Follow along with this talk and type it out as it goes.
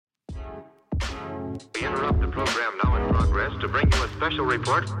We interrupt the program now in progress to bring you a special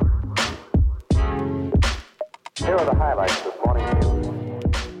report. Here are the highlights this morning's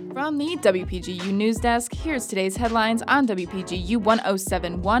news. From the WPGU News Desk, here's today's headlines on WPGU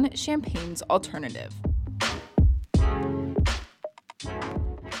 1071, Champaign's Alternative.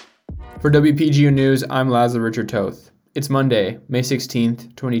 For WPGU News, I'm Laszlo Richard Toth. It's Monday, May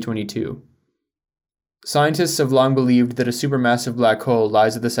 16th, 2022. Scientists have long believed that a supermassive black hole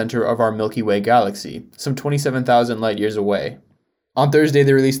lies at the center of our Milky Way galaxy, some 27,000 light-years away. On Thursday,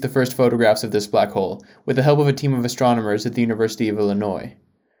 they released the first photographs of this black hole, with the help of a team of astronomers at the University of Illinois.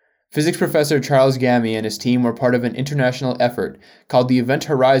 Physics professor Charles Gammie and his team were part of an international effort called the Event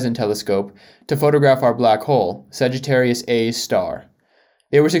Horizon Telescope to photograph our black hole, Sagittarius A's star.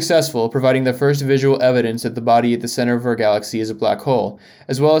 They were successful, providing the first visual evidence that the body at the center of our galaxy is a black hole,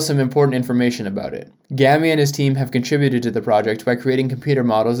 as well as some important information about it. Gammie and his team have contributed to the project by creating computer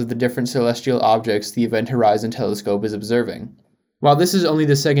models of the different celestial objects the Event Horizon Telescope is observing. While this is only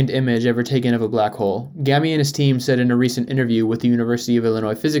the second image ever taken of a black hole, Gammie and his team said in a recent interview with the University of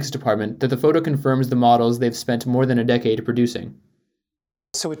Illinois Physics Department that the photo confirms the models they've spent more than a decade producing.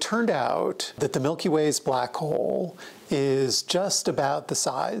 So it turned out that the Milky Way's black hole is just about the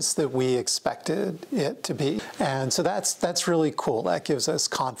size that we expected it to be. And so that's really cool. That gives us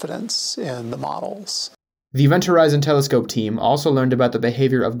confidence in the models. The Event Horizon Telescope team also learned about the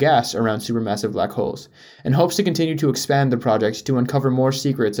behavior of gas around supermassive black holes, and hopes to continue to expand the project to uncover more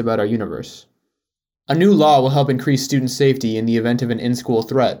secrets about our universe. A new law will help increase student safety in the event of an in-school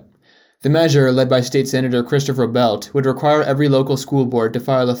threat. The measure, led by State Senator Christopher Belt, would require every local school board to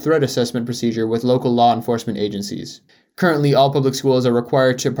file a threat assessment procedure with local law enforcement agencies. Currently, all public schools are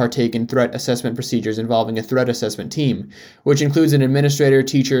required to partake in threat assessment procedures involving a threat assessment team, which includes an administrator,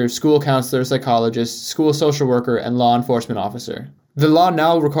 teacher, school counselor, psychologist, school social worker, and law enforcement officer. The law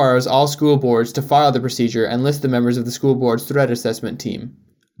now requires all school boards to file the procedure and list the members of the school board's threat assessment team.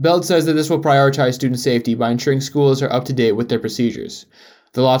 Belt says that this will prioritize student safety by ensuring schools are up to date with their procedures.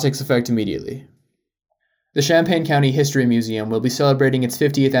 The law takes effect immediately. The Champaign County History Museum will be celebrating its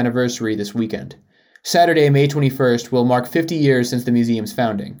 50th anniversary this weekend. Saturday, May 21st, will mark 50 years since the museum's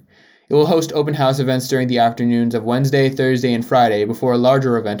founding. It will host open house events during the afternoons of Wednesday, Thursday, and Friday before a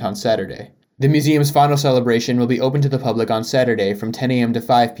larger event on Saturday. The museum's final celebration will be open to the public on Saturday from 10 a.m. to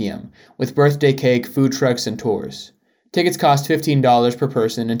 5 p.m., with birthday cake, food trucks, and tours. Tickets cost $15 per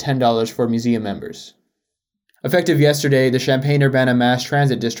person and $10 for museum members. Effective yesterday, the Champaign-Urbana Mass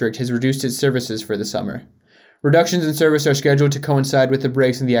Transit District has reduced its services for the summer. Reductions in service are scheduled to coincide with the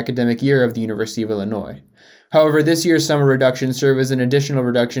breaks in the academic year of the University of Illinois. However, this year's summer reductions serve as an additional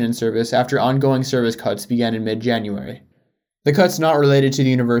reduction in service after ongoing service cuts began in mid-January. The cuts not related to the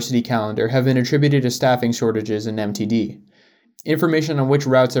university calendar have been attributed to staffing shortages in MTD. Information on which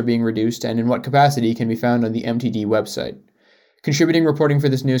routes are being reduced and in what capacity can be found on the MTD website. Contributing reporting for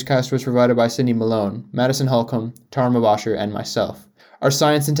this newscast was provided by Cindy Malone, Madison Holcomb, Tara Mabasher, and myself. Our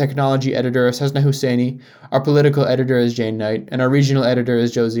science and technology editor is Hasna Husseini, our political editor is Jane Knight, and our regional editor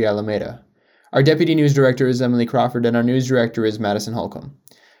is Josie Alameda. Our deputy news director is Emily Crawford, and our news director is Madison Holcomb.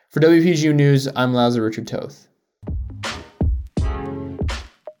 For WPGU News, I'm Laszlo Richard Toth.